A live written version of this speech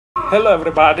Hello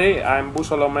everybody, I'm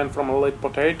Man from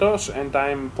ElitePotatoes and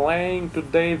I'm playing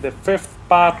today the fifth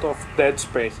part of Dead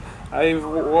Space. I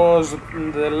was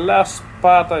in the last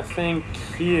part I think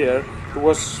here.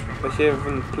 I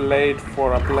haven't played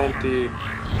for a plenty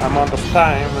amount of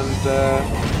time and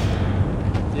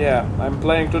yeah, I'm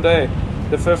playing today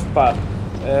the fifth part.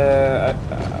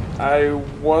 I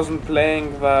wasn't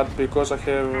playing that because I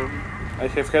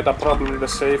have had a problem with the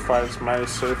save files. My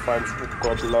save files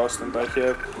got lost and I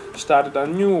have started a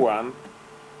new one.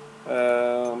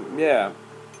 Yeah,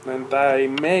 and I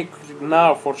make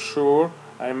now for sure.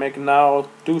 I make now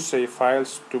 2 save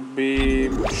files to be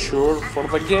sure for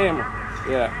the game.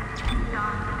 Yeah.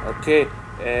 Okay.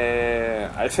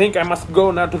 I think I must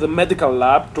go now to the medical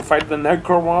lab to fight the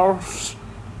necromorphs.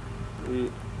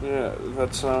 Yeah,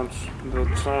 that sounds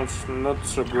not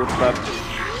so good, but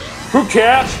who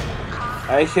cares?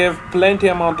 I have plenty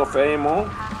amount of ammo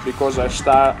because I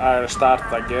restart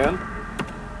again,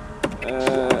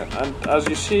 and as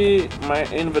you see, my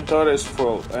inventory is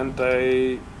full, and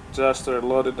I just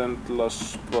reloaded and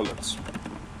lost bullets.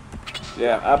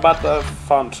 Yeah, but I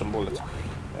found some bullets.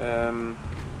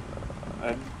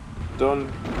 I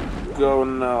don't go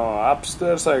now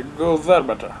upstairs. I go there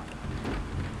better.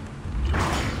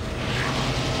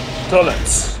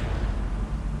 Toilets.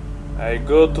 I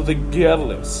go to the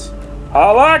girls.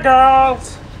 Hello,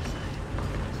 girls!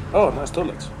 Oh, nice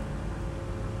toilets.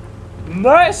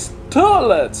 Nice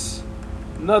toilets!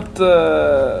 Not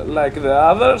like the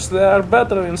others, they are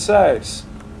better in size.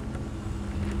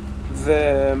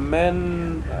 The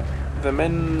men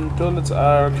toilets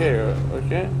are okay?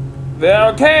 They're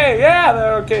okay, yeah,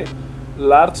 they're okay.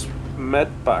 Large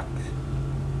med pack.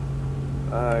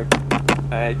 I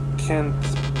can't,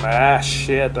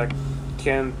 shit, I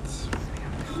can't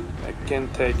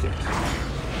take it.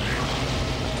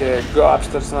 Okay, go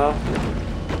upstairs now.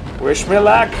 Wish me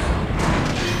luck.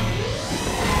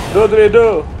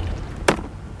 Doodly-doo.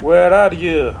 Where are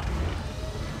you?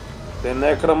 The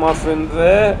necromorph in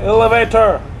the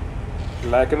elevator.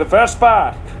 Like in the first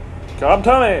part. Come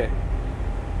to me.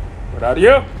 Where are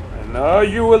you? I know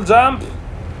you will jump.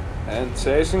 And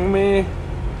chasing me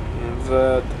in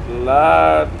the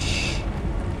large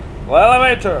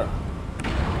elevator.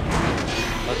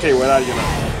 Okay, where are you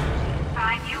now?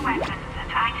 Buy new weapons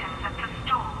and items at the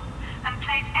store, and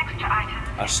place extra items.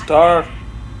 A store?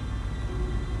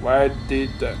 Why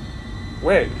did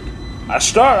wait? A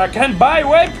store? I can't buy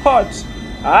waypoints.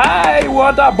 I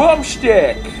want a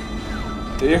boomstick.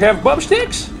 Do you have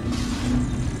boomsticks?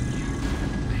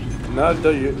 No,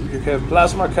 do you? You have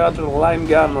plasma cutter, line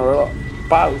gun, or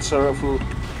pulse rifle.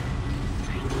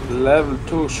 Level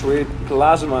 2, sweet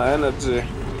plasma energy.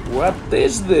 What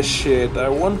is this shit? I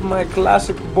want my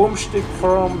classic boomstick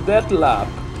from that lab.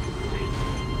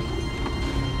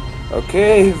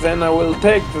 Okay, then I will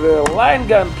take the line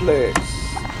gun, please.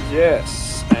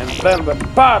 Yes, and then the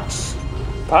pulse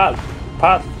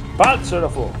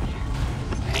rifle.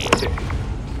 Okay,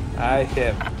 I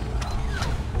have.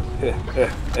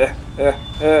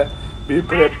 Be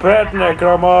prepared,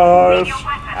 necromorphs.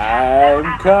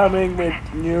 I'm coming with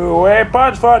new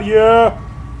weapons for you.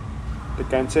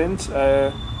 Can change.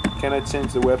 Can I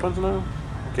change the weapons now?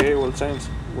 Okay, we'll change.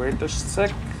 Wait a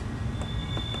sec.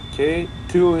 Okay,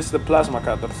 2 is the plasma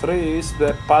cutter, 3 is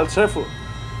the pulse rifle.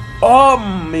 Oh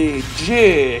me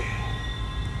G.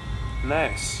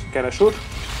 Nice. Can I shoot?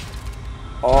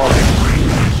 Oh,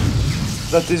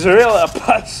 that is real a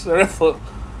pulse rifle.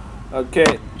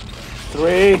 Okay,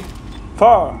 3,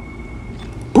 4.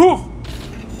 Poof!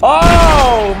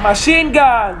 Oh, machine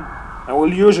gun! I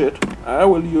will use it. I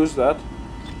will use that.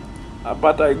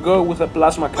 But I go with a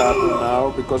plasma cutter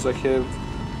now because I have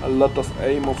a lot of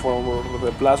ammo for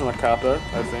the plasma cutter,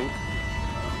 I think.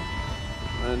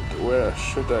 And where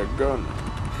should I go now?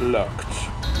 Locked.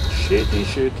 Shitty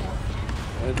shit.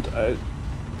 And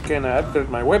can I upgrade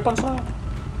my weapons now?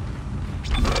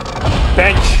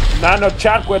 Bench! Nano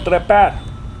charcoal repair!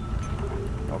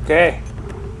 Okay.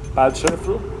 Pulse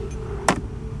rifle.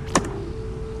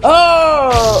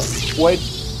 Oh! Wait.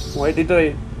 Why did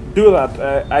I do that?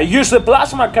 I used the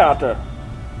plasma cutter.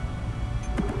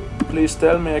 Please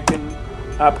tell me I can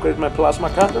upgrade my plasma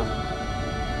cutter.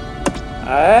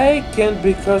 I can't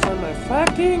because I'm a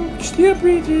fucking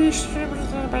stupid.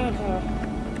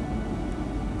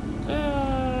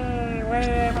 Where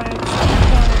am I?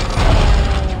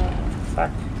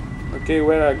 Fuck. Okay,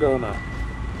 where I go now?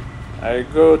 I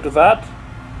go to that.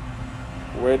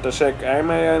 Wait a sec. I'm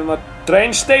in a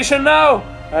train station now.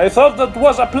 I thought that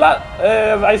was a planet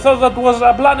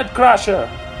crasher.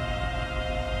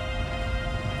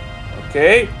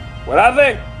 Okay, where are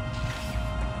they?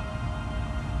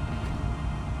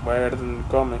 Where the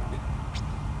comic?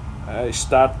 I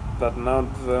start that now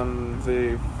than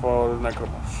the fall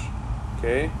necromorphs.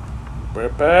 Okay.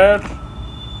 Prepared.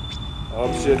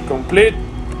 Object complete.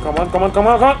 Come on, come on, come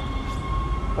on, come on!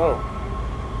 Oh.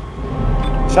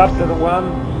 Chapter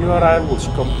 1, new arrivals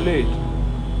complete.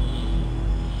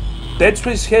 Dead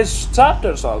Space has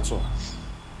chapters also.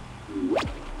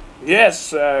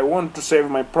 Yes, I want to save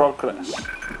my progress.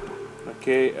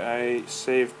 Okay, I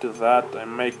saved that. I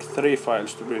make 3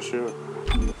 files to be sure.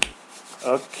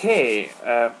 Okay,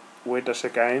 wait a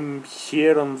sec. I'm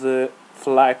here on the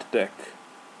flight deck.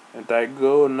 And I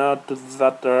go now to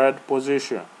that red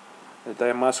position. And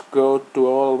I must go to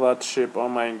all that ship. Oh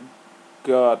my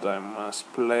god, I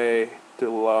must play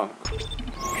too long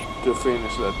to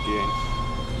finish that game.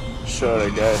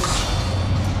 Sorry guys.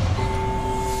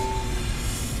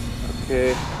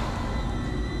 Okay.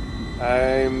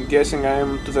 I'm guessing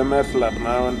I'm to the meth lab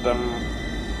now and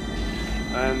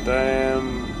I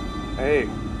am... Hey,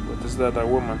 what is that, a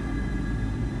woman?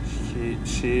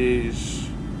 She's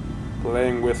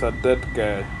playing with a dead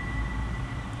guy.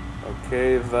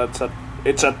 Okay,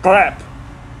 it's a trap!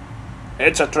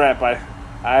 It's a trap,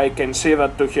 I can see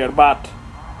that to her butt.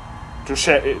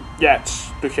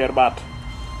 Yes, to her butt.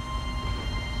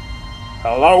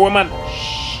 Hello, woman?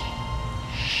 Shh,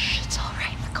 it's all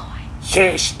right, McCoy.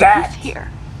 She's dead! He's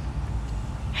here.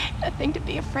 Nothing to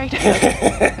be afraid of.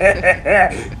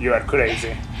 You are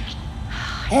crazy.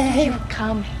 I knew you were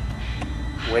coming.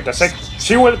 Wait a sec.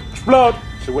 She will explode.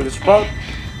 She will explode.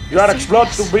 You are explode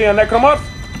to be a necromorph.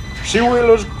 She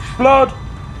will explode.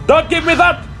 Don't give me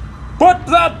that! Put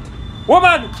that!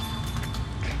 Woman!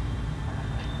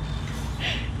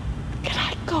 Can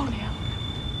I go now?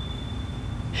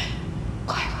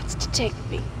 Claire wants to take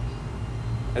me.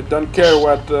 I don't care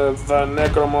what the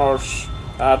necromorphs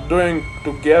are doing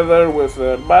together with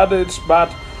their bodies,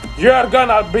 but you're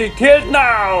gonna be killed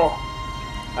now!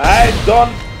 I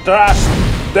don't trust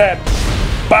dead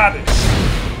bodies,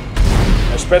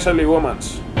 especially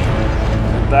women's.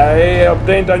 And I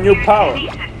obtained a new power.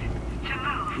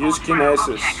 Use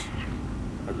kinesis.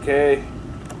 Okay.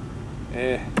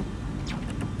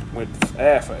 With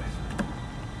F.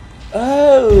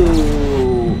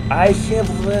 Oh, I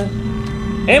have the...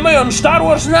 Am I on Star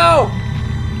Wars now?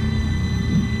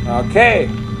 Okay.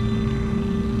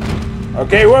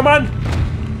 Okay, woman.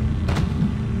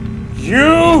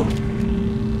 You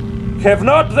have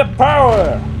not the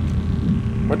power.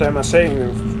 What am I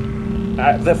saying?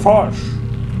 The Force.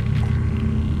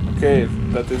 Okay,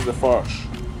 that is the Force.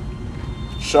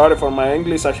 Sorry for my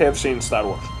English, I have seen Star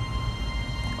Wars.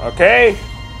 Okay.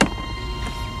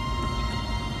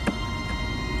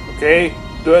 Okay,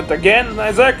 do it again,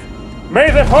 Isaac. May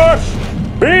the Force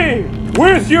be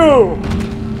with you.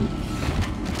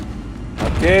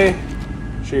 Okay,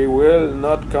 she will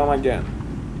not come again.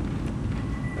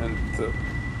 And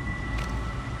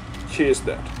she is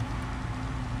dead.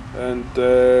 And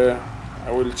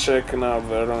I will check now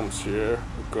the rooms here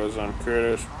because I'm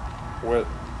curious. What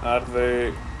are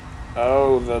they?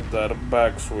 Oh, that are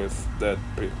bags with dead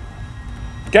people.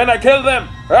 Can I kill them?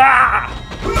 Ah!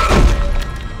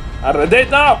 Are they dead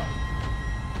now?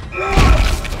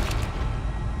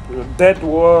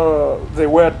 They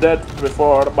were dead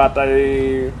before, but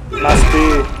I must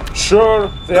be sure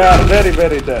they are very,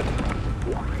 very dead.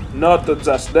 Not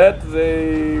just dead,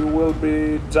 they will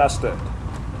be just dead.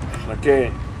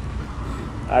 Okay.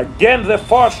 Again the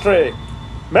Force trick.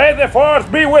 May the Force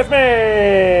be with me!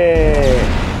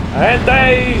 And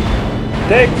I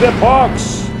take the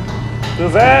box to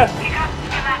there.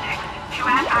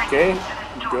 Okay,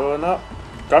 go now.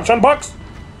 Comes on, box.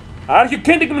 Are you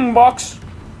kidding me, box?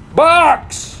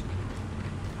 Box!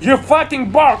 You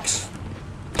fucking box!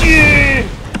 Yeah,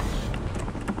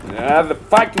 the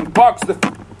fucking box. The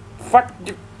fuck.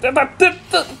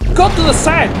 Go to the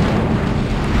side.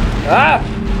 Ah,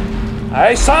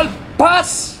 I shall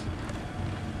pass.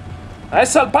 I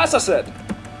shall pass, I said.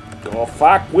 Go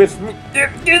fuck with me.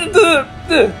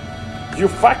 You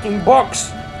fucking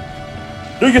box.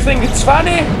 Do you think it's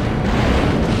funny?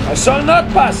 I shall not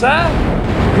pass, huh?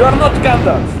 You are not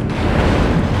Gandalf.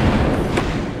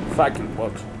 Fucking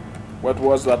box. What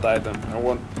was that item? I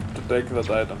want to take that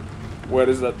item. Where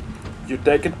is that? You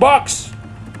take it, box!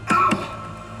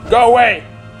 Go away!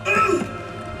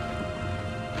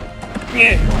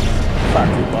 Yeah. Fuck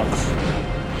you, box.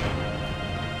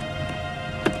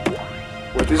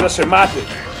 What is a schematic?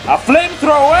 A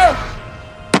flamethrower?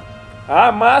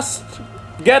 I must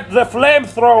get the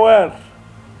flamethrower.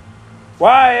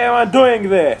 Why am I doing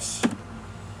this?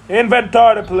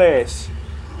 Inventory, please.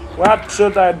 What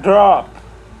should I drop?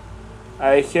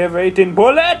 I have 18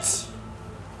 bullets?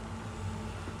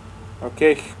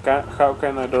 Okay, how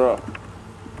can I drop?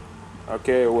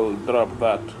 Okay, we'll drop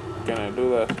that. Can I do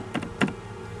that?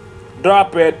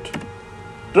 Drop it!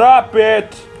 Drop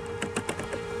it!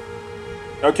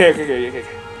 Okay.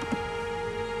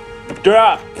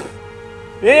 Drop!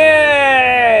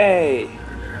 Yay!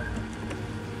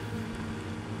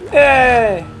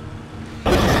 Yay!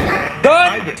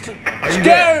 Don't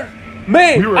scare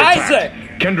me, We were Isaac!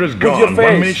 attacked. Kendra's With your gone.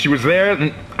 face. 1 minute she was there,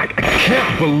 and I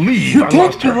can't believe You I don't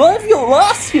lost her. believe you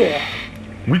lost here!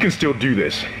 We can still do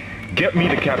this. Get me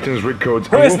the captain's rig codes,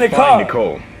 and Where's we'll Nicole? find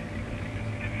Nicole.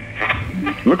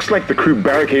 Looks like the crew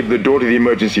barricaded the door to the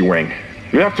emergency wing.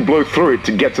 We'll have to blow through it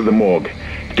to get to the morgue.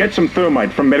 Get some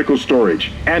thermite from medical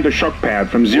storage, and a shock pad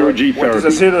from zero-G What is therapy.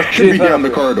 a zero-G Should be down the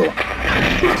therapy? corridor.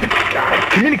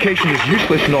 Communication is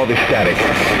useless in all this static.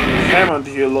 Hammond,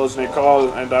 you lose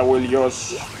Nicole, and I will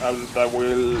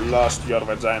lost your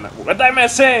vagina. What am I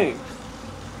saying?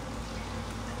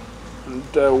 And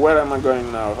where am I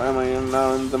going now? Am I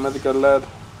now in the medical lab?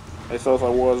 I thought I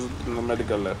was in the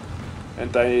medical lab.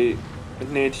 And I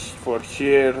need for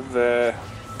here the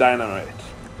dynamite.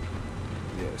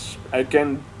 Yes, I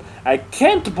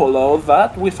can't blow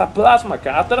that with a plasma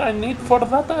cutter. I need for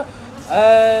that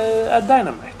a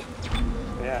dynamite.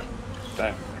 Yeah,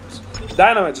 dynamite.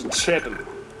 Dynamite and shit and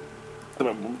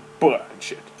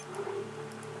shit.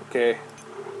 Okay.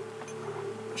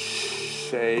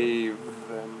 Shave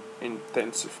them.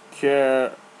 Intensive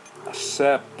care.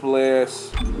 Accept,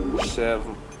 please. Serve.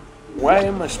 Why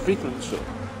am I speaking so?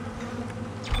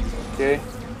 Okay.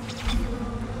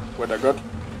 What I got?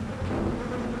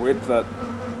 With that.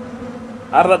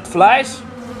 Are that flies?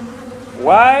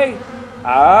 Why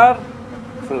are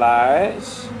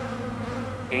flies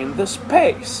in the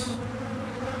space?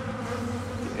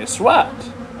 Guess what?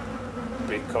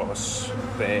 Because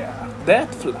they are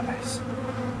dead flies.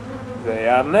 They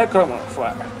are necromorph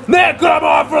flies.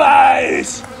 Necromorph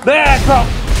flies!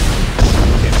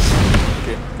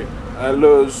 Okay. I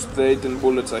lose the 18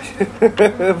 bullets I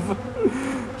have.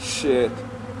 Shit.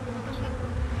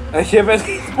 I have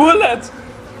 8 bullets!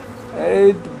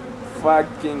 8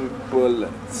 fucking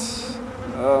bullets.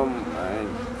 Oh my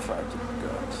fucking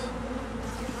god.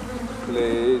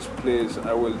 Please,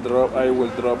 I will drop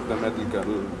the medical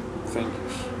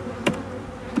things.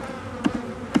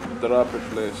 Drop it,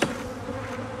 please.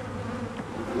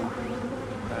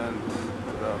 And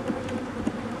drop it.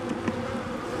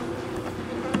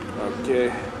 Okay.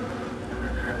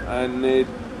 I need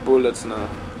bullets now.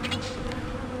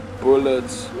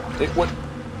 Bullets. What?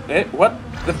 What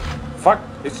the fuck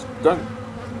is going?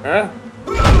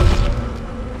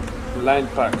 Line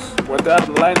packs. What are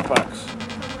line packs?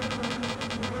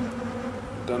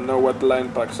 Don't know what line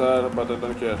packs are, but I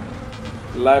don't care.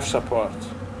 Life support.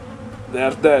 They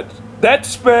are dead. Dead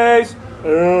space! I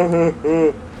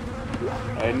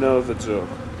know the joke.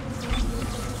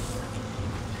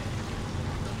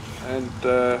 And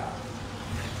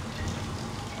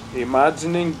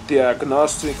imagining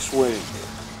diagnostics wing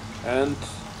and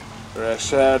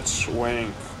research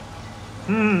wing.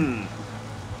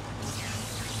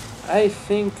 I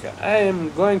think I am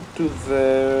going to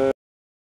the